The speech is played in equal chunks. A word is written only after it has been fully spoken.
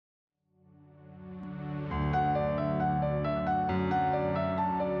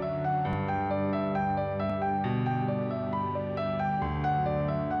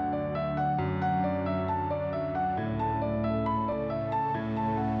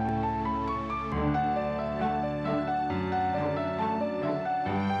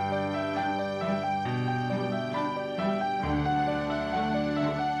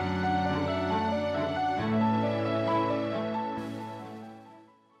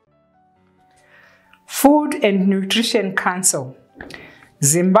Food and Nutrition Council,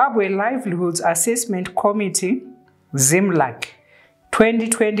 Zimbabwe Livelihoods Assessment Committee, ZimLAC,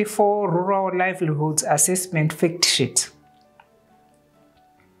 2024 Rural Livelihoods Assessment Factsheet.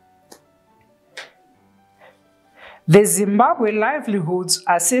 The Zimbabwe Livelihoods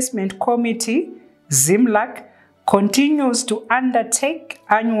Assessment Committee, ZimLAC, continues to undertake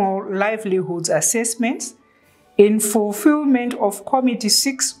annual livelihoods assessments in fulfillment of Committee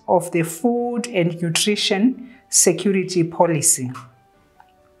 6 of the Food and Nutrition Security Policy.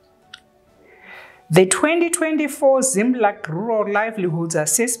 The 2024 ZimLAC Rural Livelihoods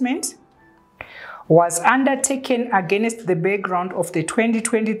Assessment was undertaken against the background of the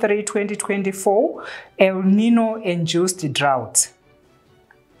 2023-2024 El Niño induced drought.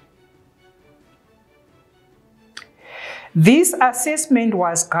 This assessment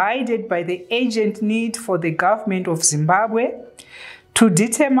was guided by the urgent need for the Government of Zimbabwe to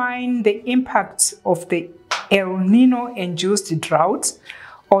determine the impact of the El Niño induced drought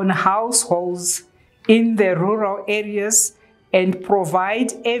on households in the rural areas and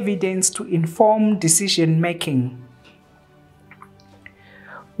provide evidence to inform decision-making.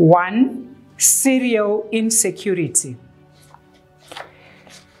 1. Cereal insecurity.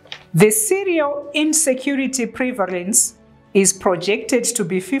 The cereal insecurity prevalence is projected to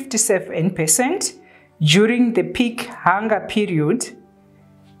be 57% during the peak hunger period,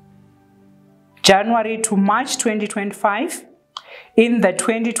 January to March 2025, in the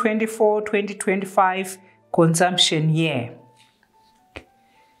 2024-2025 consumption year.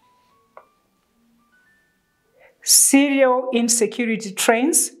 Cereal insecurity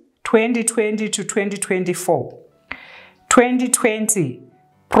trends 2020 to 2024. 2020,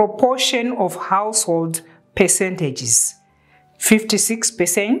 proportion of household percentages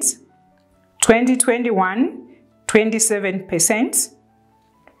 56%, 2021 27%,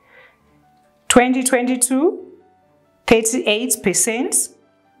 2022 38%,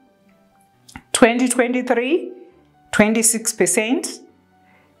 2023 26%,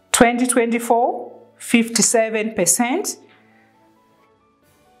 2024 57%.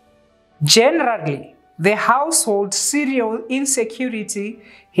 Generally, the household cereal insecurity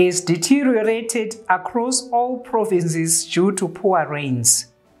has deteriorated across all provinces due to poor rains.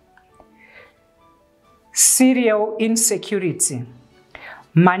 Cereal insecurity.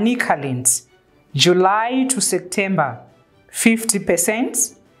 Manicaland, July to September,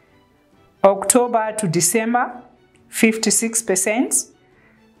 50%. October to December, 56%.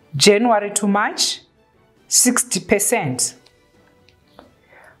 January to March, 60%.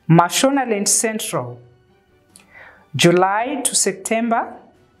 Mashonaland Central, July to September,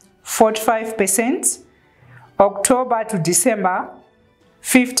 45%. October to December,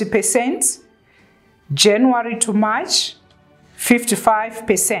 50%. January to March,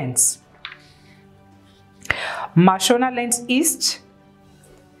 55%. Mashonaland East,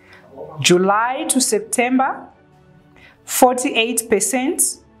 July to September,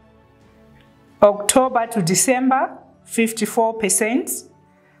 48%. October to December, 54%.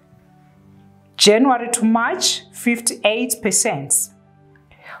 January to March, 58%.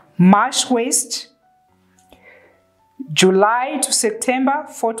 March West, July to September,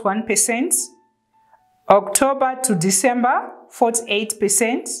 41%. October to December,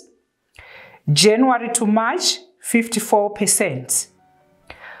 48%. January to March, 54%.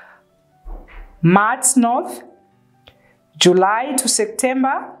 March North, July to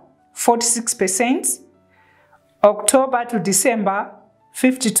September, 46%. October to December,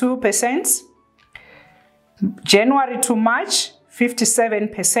 52%. January to March,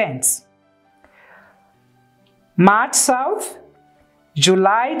 57%. March South,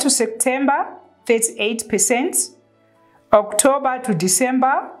 July to September, 38%. October to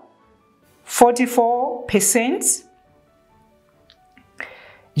December, 44%.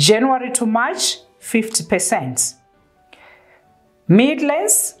 January to March, 50%.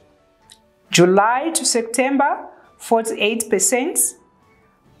 Midlands, July to September, 48%.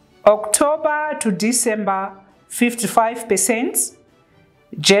 October to December, 55%.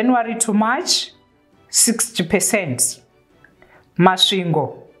 January to March, 60%.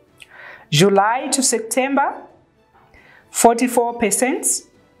 Masvingo, July to September, 44%.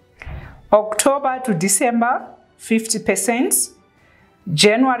 October to December, 50%.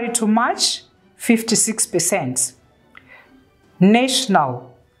 January to March, 56%.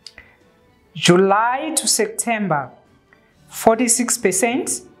 National, July to September,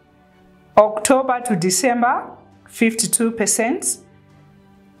 46%. October to December, 52%.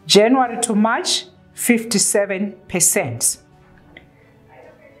 January to March, 57%.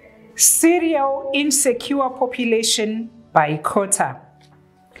 Cereal insecure population by quota.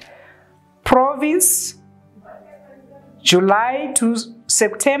 province, July to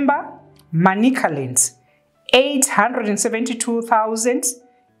September, Manicaland,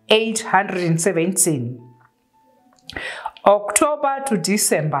 872,817. October to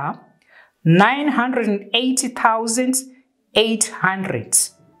December, 980,800.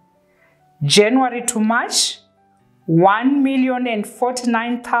 January to March,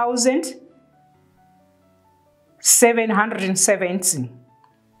 1,049,770.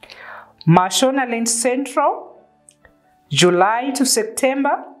 Mashonaland Central, July to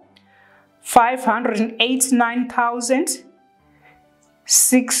September,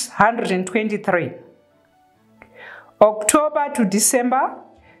 589,623. October to December,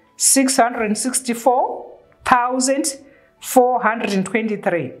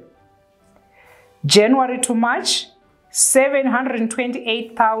 664,423. January to March,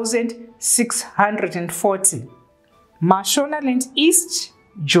 728,640. Mashonaland East,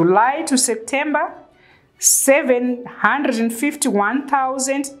 July to September,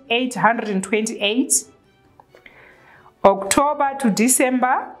 751,828. October to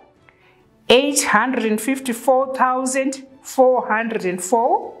December,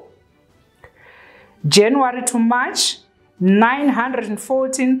 854,404. January to March,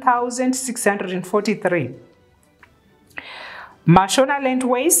 914,643. Mashonaland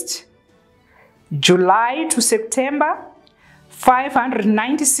West, July to September,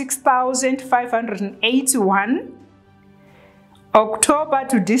 596,581. October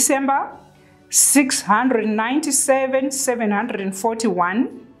to December,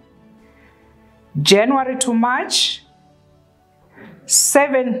 697,741. January to March,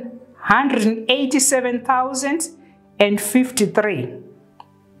 787,053.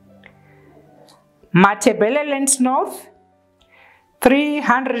 Matabeleland North,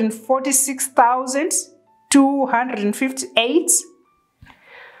 346,258.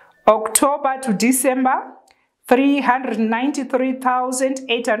 October to December,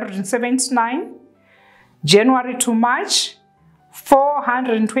 393,879. January to March,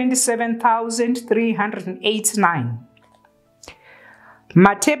 427,389.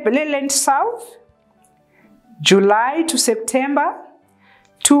 Matabeleland South, July to September,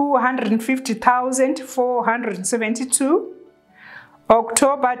 250,472.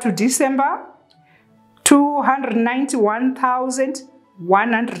 October to December,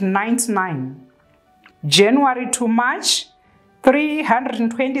 291,199. January to March,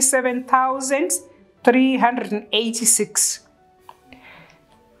 327,386.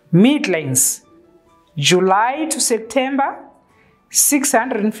 Midlands, July to September,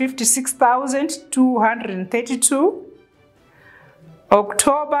 656,232.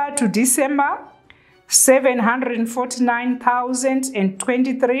 October to December,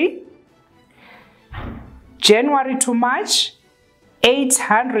 749,023. January to March,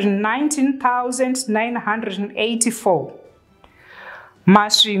 819,984.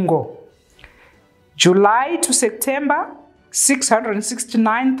 Masvingo, July to September,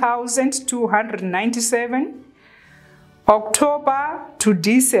 669,297. October to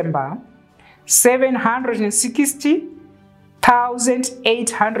December,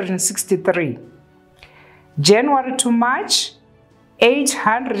 760,863. January to March,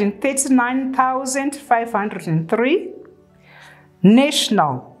 839,503.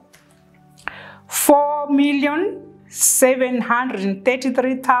 National,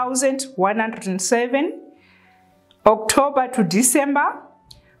 4,733,107. October to December,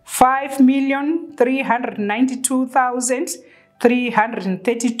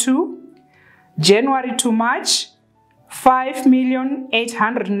 5,392,332. January to March,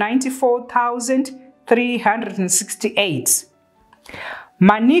 5,894,368.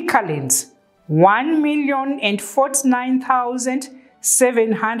 Manicaland,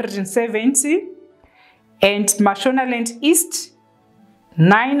 1,049,770. And Mashonaland East,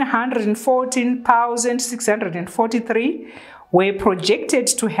 914,643 were projected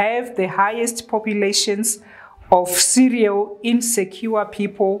to have the highest populations of cereal insecure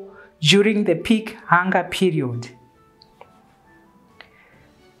people during the peak hunger period.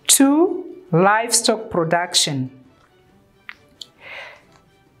 2. Livestock production.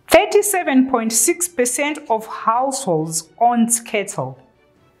 37.6% of households owned cattle.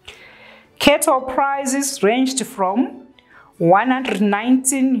 Cattle prices ranged from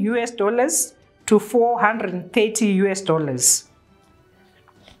 $119 to $430.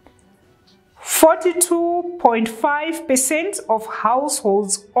 42.5% of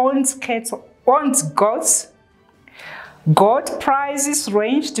households owned goats. Goat prices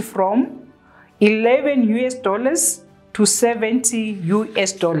ranged from $11 to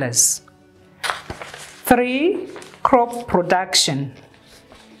 $70. 3. Crop production.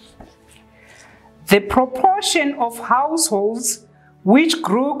 The proportion of households which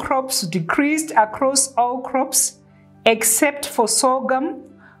grew crops decreased across all crops except for sorghum,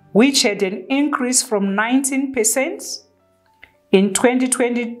 which had an increase from 19% in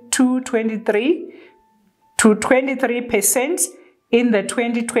 2022-23 to 23% in the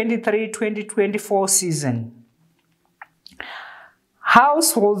 2023-2024 season.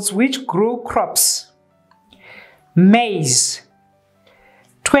 Households which grew crops: maize,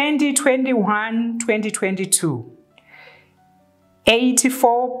 2021-2022,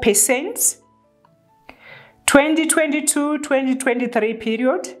 84%, 2022-2023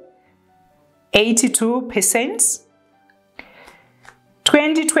 period, 82%,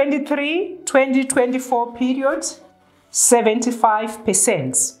 2023-2024 period,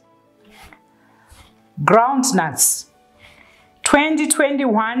 75%. Groundnuts,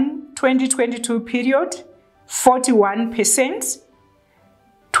 2021-2022 period, 41%,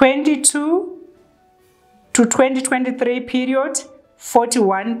 22 to 2023 period,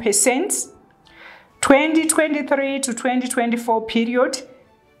 41%, 2023 to 2024 period,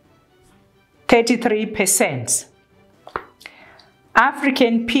 33%.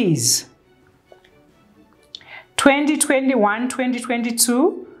 African peas,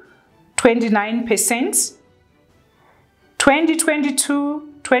 2021-2022, 29%,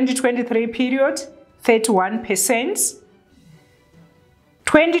 2022-2023 period, 31%,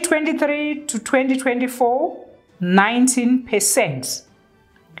 2023 to 2024, 19%.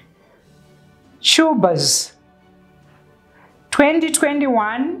 Tubers,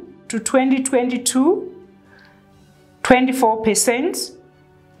 2021 to 2022, 24%,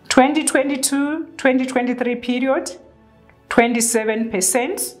 2022-2023 period,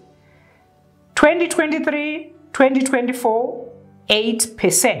 27%, 2023-2024,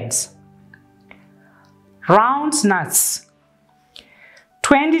 8%. Round nuts,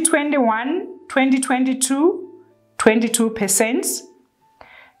 2021-2022, 22%,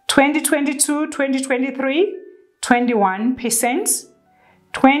 2022-2023, 21%,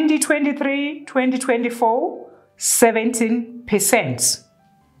 2023-2024, 17%.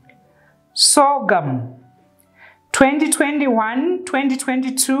 Sorghum,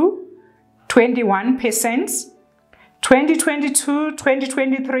 2021-2022, 21%,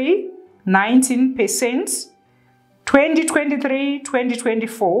 2022-2023, 19%,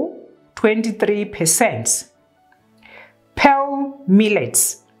 2023-2024, 23%. Pearl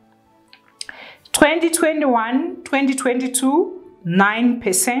millets, 2021-2022,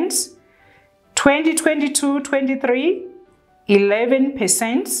 9%, 2022-23,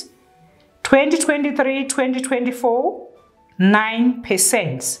 11%, 2023-2024,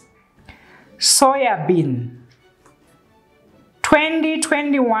 9%. Soybean,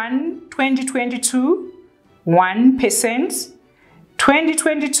 2021-2022, 1%,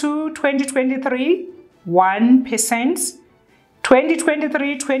 2022-2023, 1%,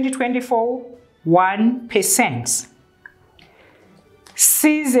 2023-2024, 1%.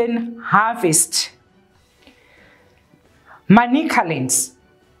 Season harvest. Manicalents,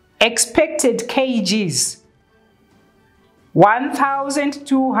 expected kgs,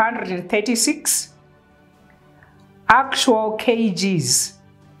 1,236, actual kgs,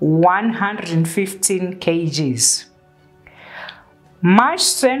 115 kgs. March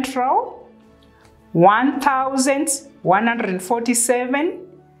Central, 1,147,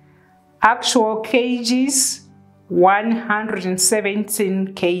 actual kgs,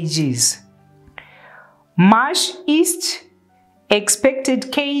 117 kgs. Marsh East,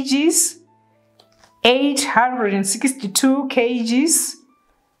 expected kgs, 862 kgs,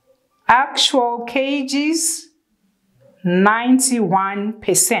 actual kgs,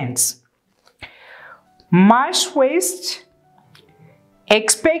 91%. Marsh West,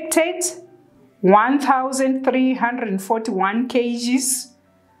 expected 1,341 kgs,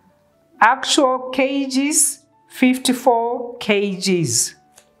 actual kgs, 54 kgs.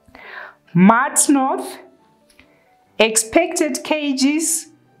 March North, expected kgs,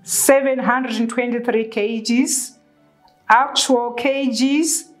 723 kgs, actual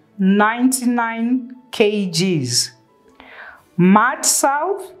kgs, 99 kgs. March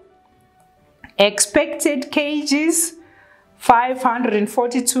South, expected kgs,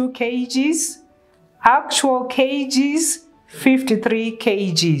 542 kgs, actual kgs, 53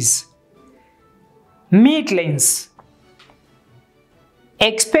 kgs. Midlands,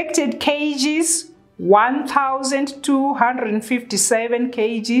 expected kgs, 1,257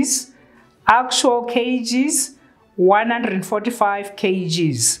 kgs, actual kgs, 145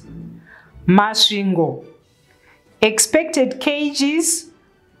 kgs. Masvingo, expected kgs,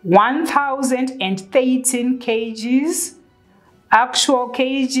 1,013 kgs, actual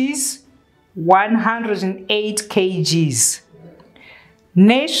kgs, 108 kgs.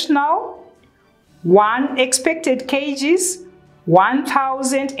 National, expected kgs,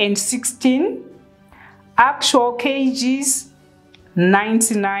 1016. Actual kgs,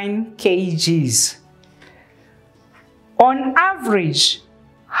 99 kgs. On average,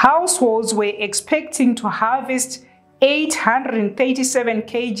 households were expecting to harvest 837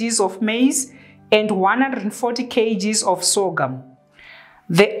 kgs of maize and 140 kgs of sorghum.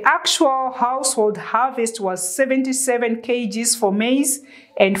 The actual household harvest was 77 kgs for maize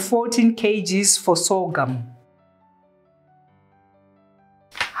and 14 kgs for sorghum.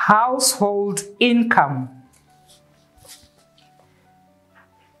 Household income.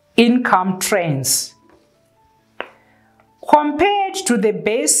 Income trends. Compared to the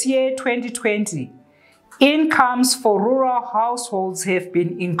base year 2020, incomes for rural households have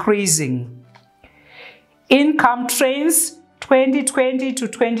been increasing. Income trends 2020 to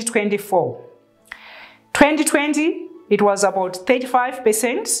 2024. 2020, it was about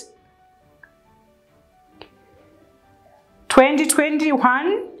 35%.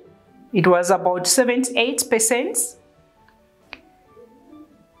 2021, it was about 78%.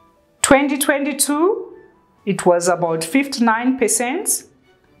 2022, it was about 59%.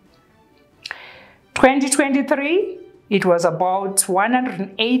 2023, it was about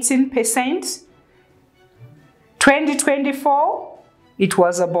 118%. 2024, it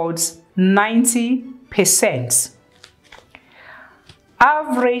was about 90%.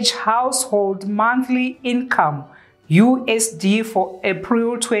 Average household monthly income USD for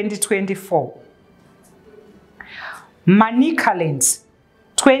April 2024. Manicaland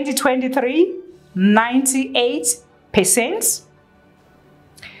 2023, 98%.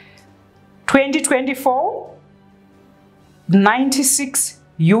 2024, 96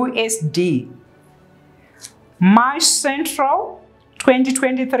 USD. Marsh Central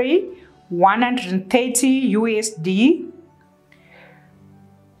 2023, 130 USD.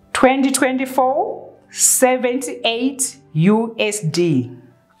 2024, 78 USD.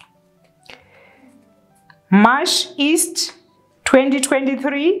 Marsh East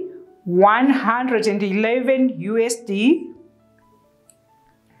 2023, 111 USD.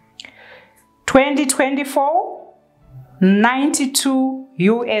 2024, 92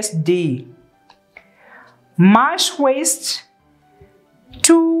 USD. Marsh West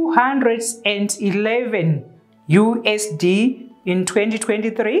 211 USD in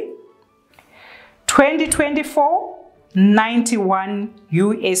 2023. 2024, 91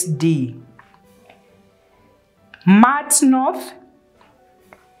 USD. Mart North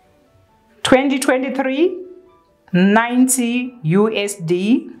 2023, 90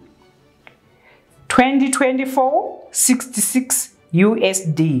 USD. 2024, 66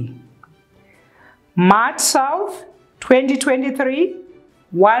 USD. Mart South 2023,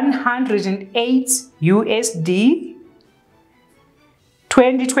 108 USD.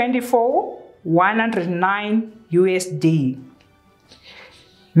 2024, 109 USD.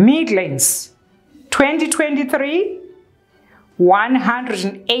 Midlands 2023,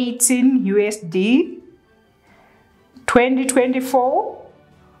 118 USD. 2024,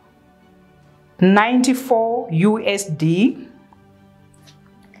 94 USD.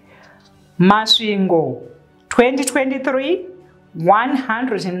 Masvingo 2023,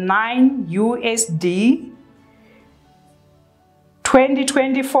 109 USD.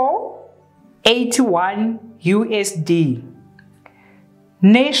 2024, 81 USD.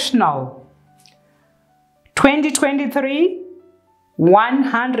 National 2023,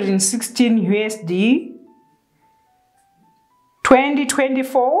 116 USD.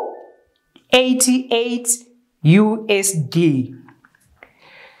 2024, 88 USD.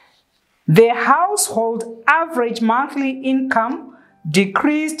 The household average monthly income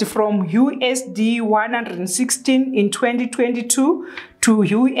decreased from USD 116 in 2022 to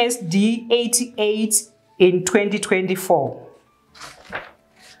USD 88 in 2024.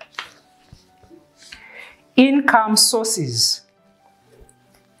 Income sources.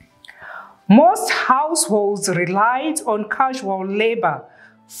 Most households relied on casual labor,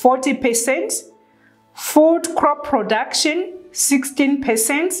 40%, food crop production,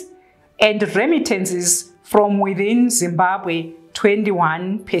 16%, and remittances from within Zimbabwe,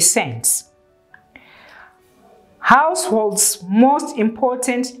 21%. Households' most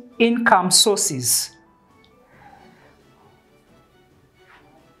important income sources.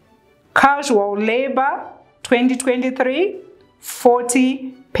 Casual labor, 2023,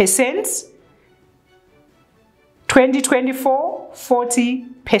 40%. 2024,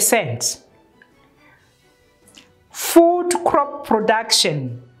 40%. Food crop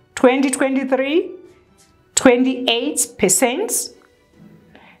production, 2023, 28%.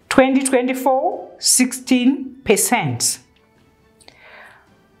 2024, 16%.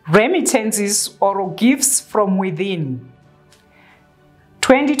 Remittances or gifts from within.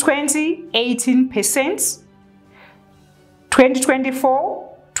 2020, 18%.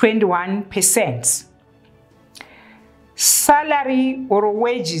 2024, 21%. Salary or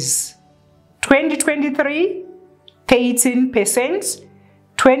wages. 2023, 13%.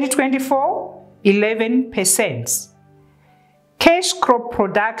 2024, 11%. Cash crop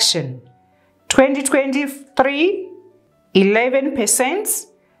production. 2023, 11%.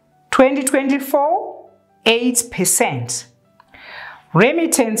 2024, 8%.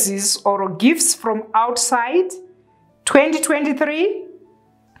 Remittances or gifts from outside. 2023,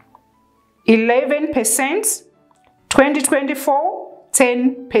 11%. 2024,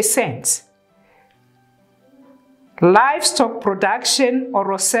 10%. Livestock production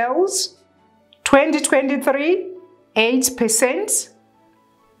or sales. 2023, 8%.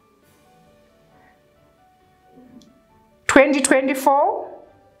 2024,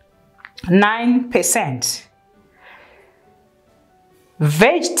 9%.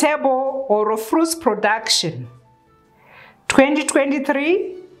 Vegetable or fruits production.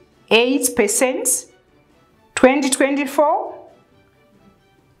 2023, 8%. 2024,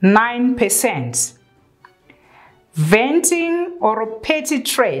 9%. Venting or petty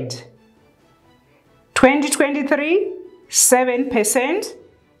trade. 2023, 7%.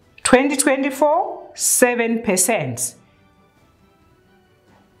 2024, 7%.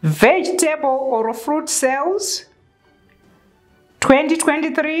 Vegetable or fruit sales.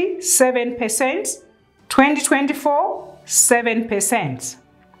 2023, 7%. 2024, 7%.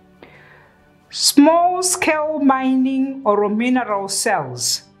 Small-scale mining or mineral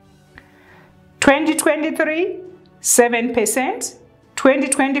sales. 2023, 7%.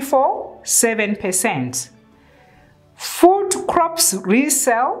 2024, 7%. Food crops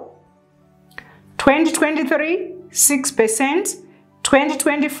resale. 2023, 6%.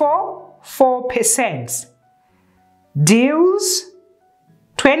 2024, 4%. Deals.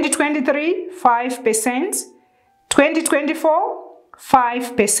 2023, 5%. 2024,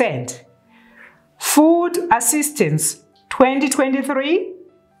 5%. Food assistance. 2023,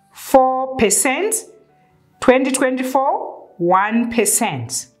 4%. 2024,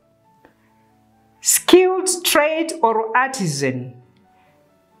 1%. Skilled trade or artisan.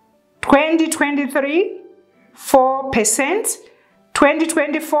 2023, 4%.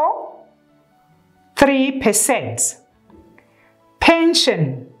 2024, 3%.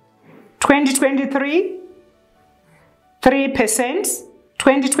 Pension. 2023, 3%.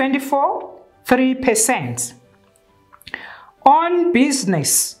 2024, 3%. On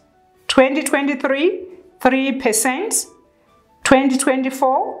business. 2023, 3%.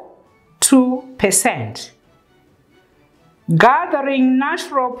 2024, 2%. Gathering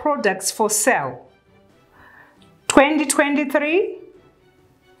natural products for sale. 2023,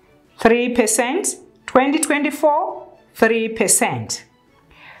 3%. 2024, 3%.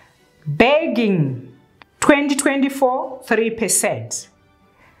 Begging. 2024, 3%.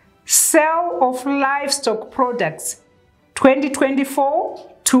 Sale of livestock products.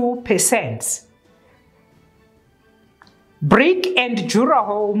 2024, 2%. Brick and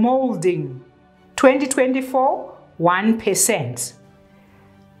Durahole molding. 2024, 1%.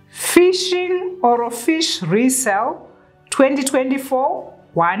 Fishing or fish resale. 2024,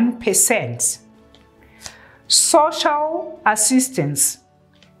 1%. Social assistance.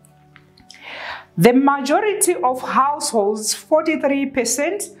 The majority of households,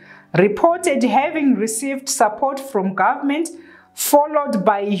 43%, reported having received support from government, followed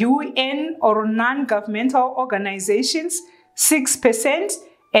by UN or non-governmental organizations, 6%,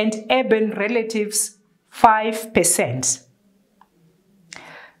 and urban relatives, 5%.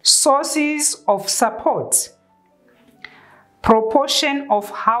 Sources of support. Proportion of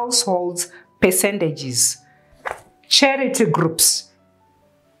households, percentages. Charity groups,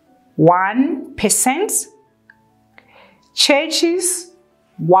 1%. Churches,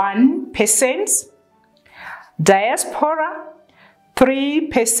 1%. Diaspora,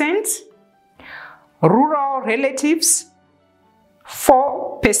 3%. Rural relatives,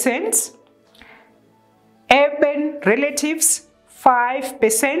 4%. Urban relatives,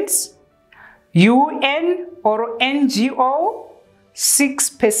 5%. UN or NGO,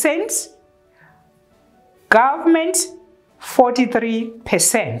 6%. Government,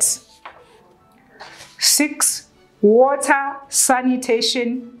 43%. 6. Water,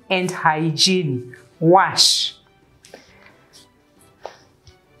 sanitation, and hygiene, WASH.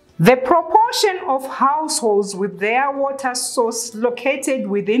 The proportion of households with their water source located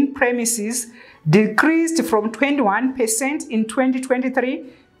within premises decreased from 21% in 2023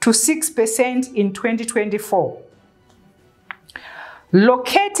 to 6% in 2024.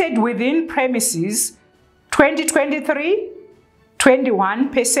 Located within premises, 2023,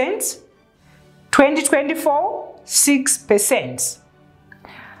 21%, 2024, 6%.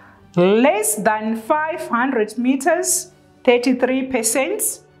 Less than 500 meters,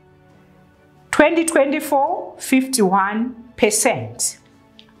 33%, 2024, 51%.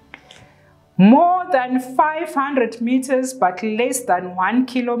 More than 500 meters but less than 1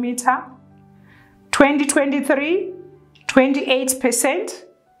 kilometer, 2023, 28%,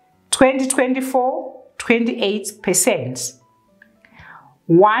 2024, 28%.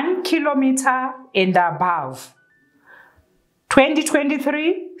 1 kilometer and above,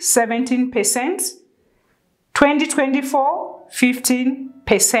 2023, 17%, 2024,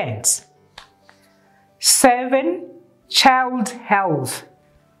 15%. 7. Child health.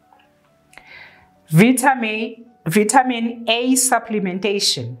 Vitamin A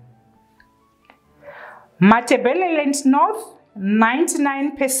supplementation. Matabeleland North,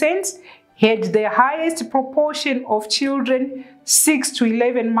 99%, had the highest proportion of children 6 to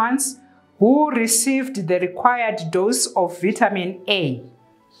 11 months who received the required dose of vitamin A.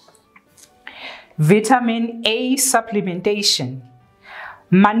 Vitamin A supplementation.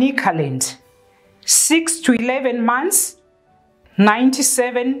 Manicaland, 6 to 11 months,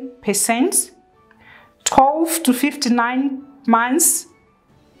 97%, 12 to 59 months,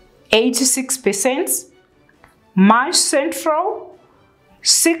 86%, Marsh Central,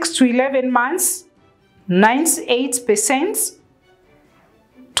 6 to 11 months, 98%,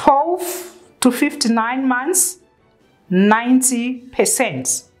 12 to 59 months,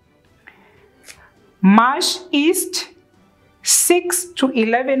 90%. Marsh East, 6 to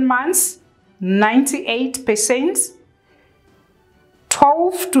 11 months, 98%,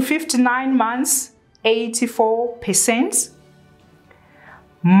 12 to 59 months, 84%.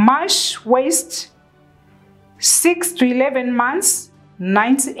 Marsh West, 6 to 11 months,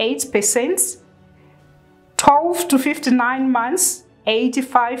 98%, 12 to 59 months,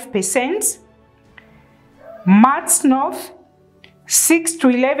 85%. Marsh North, 6 to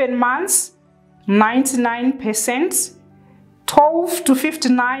 11 months, 99%, 12 to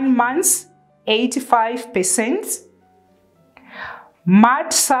 59 months, 85%.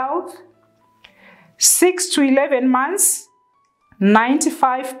 Marsh South, 6 to 11 months,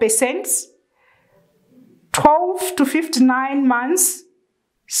 95%, 12 to 59 months,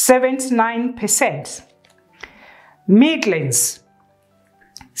 79%. Midlands,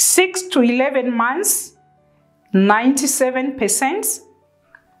 6 to 11 months, 97%,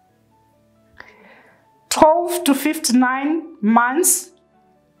 12 to 59 months,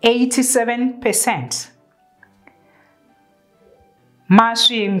 87%.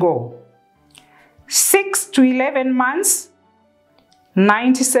 Masvingo, 6 to 11 months,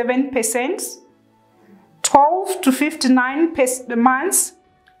 97%, 12 to 59 months,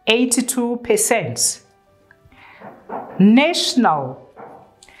 82%. National,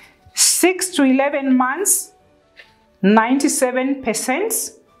 6 to 11 months,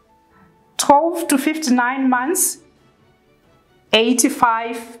 97%, 12 to 59 months,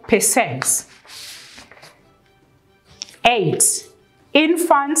 85%. 8.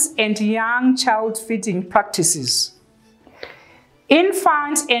 Infants and young child feeding practices.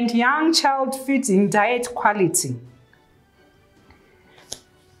 Infant and young child feeding diet quality.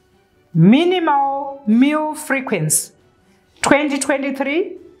 Minimal meal frequency,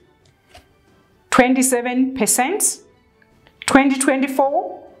 2023, 27%,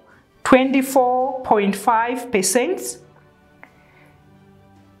 2024, 24.5%.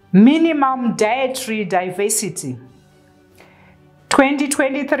 Minimum dietary diversity,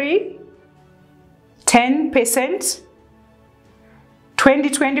 2023, 10%,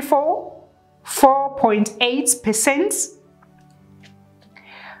 2024, 4.8%.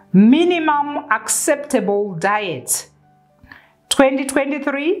 Minimum acceptable diet,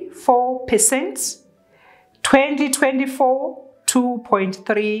 2023, 4%, 2024,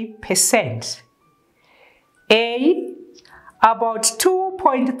 2.3%. A. About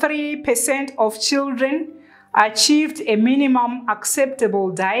 2.3% of children achieved a minimum acceptable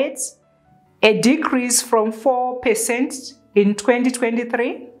diet, a decrease from 4% in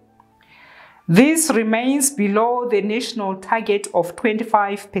 2023. This remains below the national target of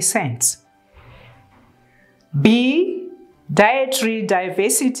 25%. B. Dietary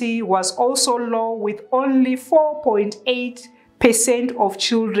diversity was also low, with only 4.8% of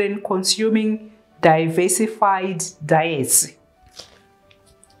children consuming diversified diets.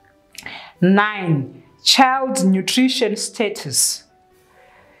 9. Child nutrition status.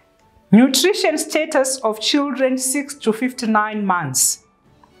 Nutrition status of children 6 to 59 months.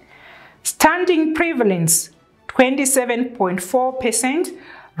 Standing prevalence, 27.4%,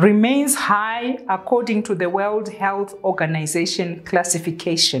 remains high according to the World Health Organization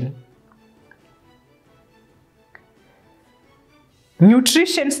classification.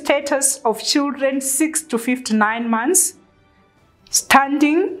 Nutrition status of children 6 to 59 months,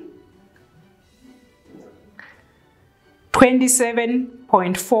 standing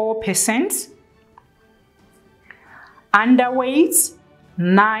 27.4%, underweight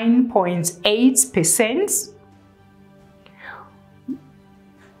 9.8%,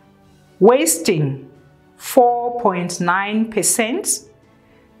 wasting 4.9%,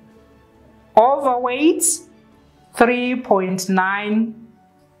 overweight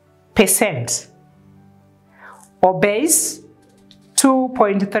 3.9%, obese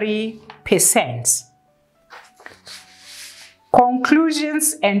 2.3%.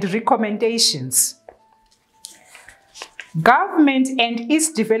 Conclusions and recommendations. Government and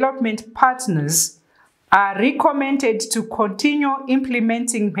its development partners are recommended to continue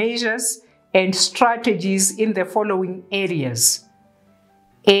implementing measures and strategies in the following areas.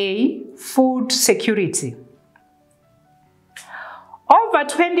 A. Food security. Over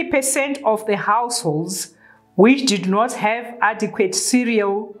 20% of the households which did not have adequate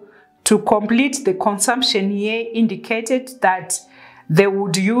cereal to complete the consumption year indicated that they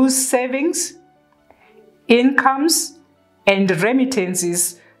would use savings, incomes, and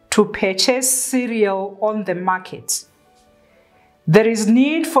remittances to purchase cereal on the market. There is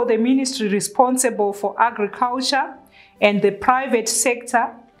need for the ministry responsible for agriculture and the private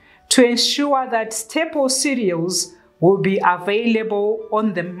sector to ensure that staple cereals will be available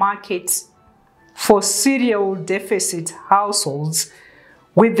on the market for cereal deficit households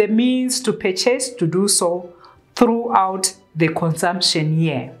with the means to purchase to do so throughout the consumption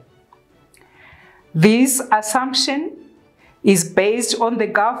year. This assumption is based on the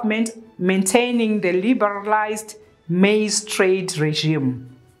government maintaining the liberalized maize trade regime.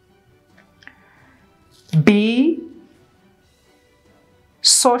 B.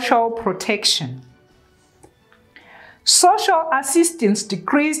 Social protection. Social assistance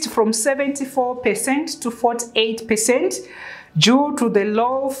decreased from 74% to 48% due to the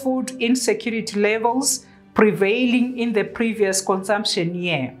low food insecurity levels prevailing in the previous consumption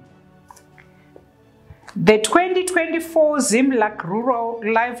year. The 2024 ZimLAC Rural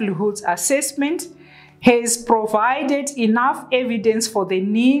Livelihoods Assessment has provided enough evidence for the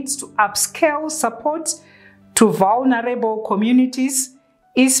need to upscale support to vulnerable communities,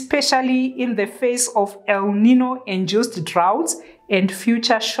 especially in the face of El Niño-induced droughts and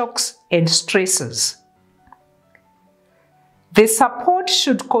future shocks and stresses. The support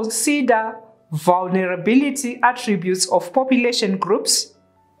should consider vulnerability attributes of population groups.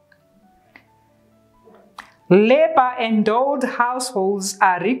 Labor-endowed households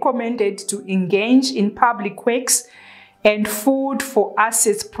are recommended to engage in public works and food for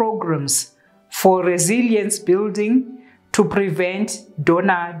assets programs for resilience building to prevent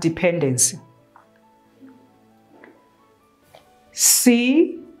donor dependency.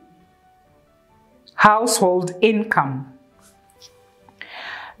 C. Household income.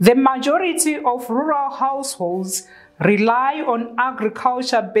 The majority of rural households rely on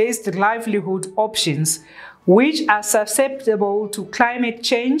agriculture-based livelihood options which are susceptible to climate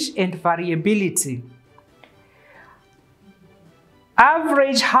change and variability.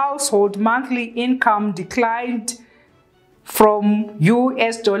 Average household monthly income declined from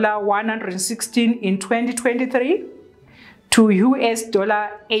 $116 in 2023 to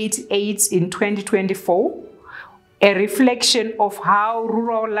 $88 in 2024, a reflection of how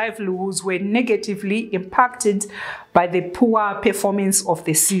rural livelihoods were negatively impacted by the poor performance of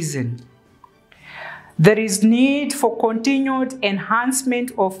the season. There is need for continued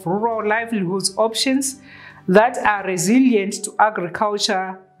enhancement of rural livelihoods options that are resilient to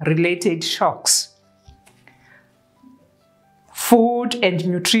agriculture-related shocks. Food and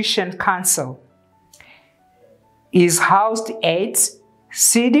Nutrition Council is housed at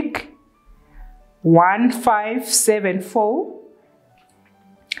CIDIC 1574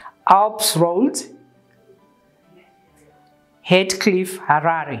 Alps Road, Heathcliff,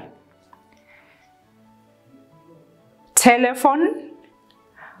 Harare. Telephone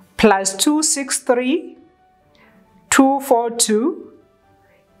 +263 242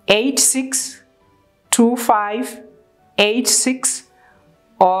 8625 86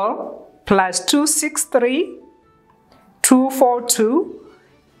 or +263 242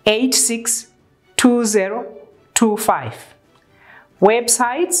 862025.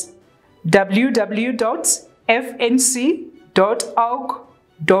 Websites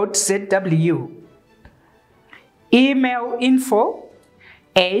www.fnc.org.zw. Email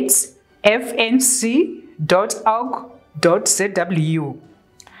info@fnc.org.zw. fnc.org.zw,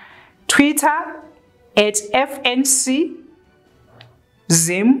 Twitter @FNCZim,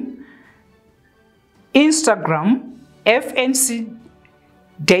 Instagram FNC-Zim,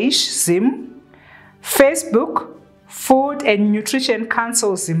 Facebook Food and Nutrition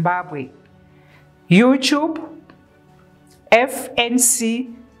Council Zimbabwe, YouTube FNC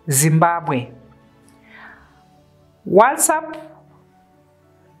Zimbabwe, WhatsApp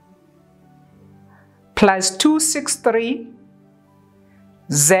 +263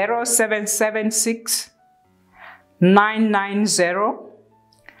 0776 990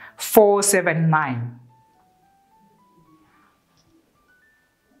 479.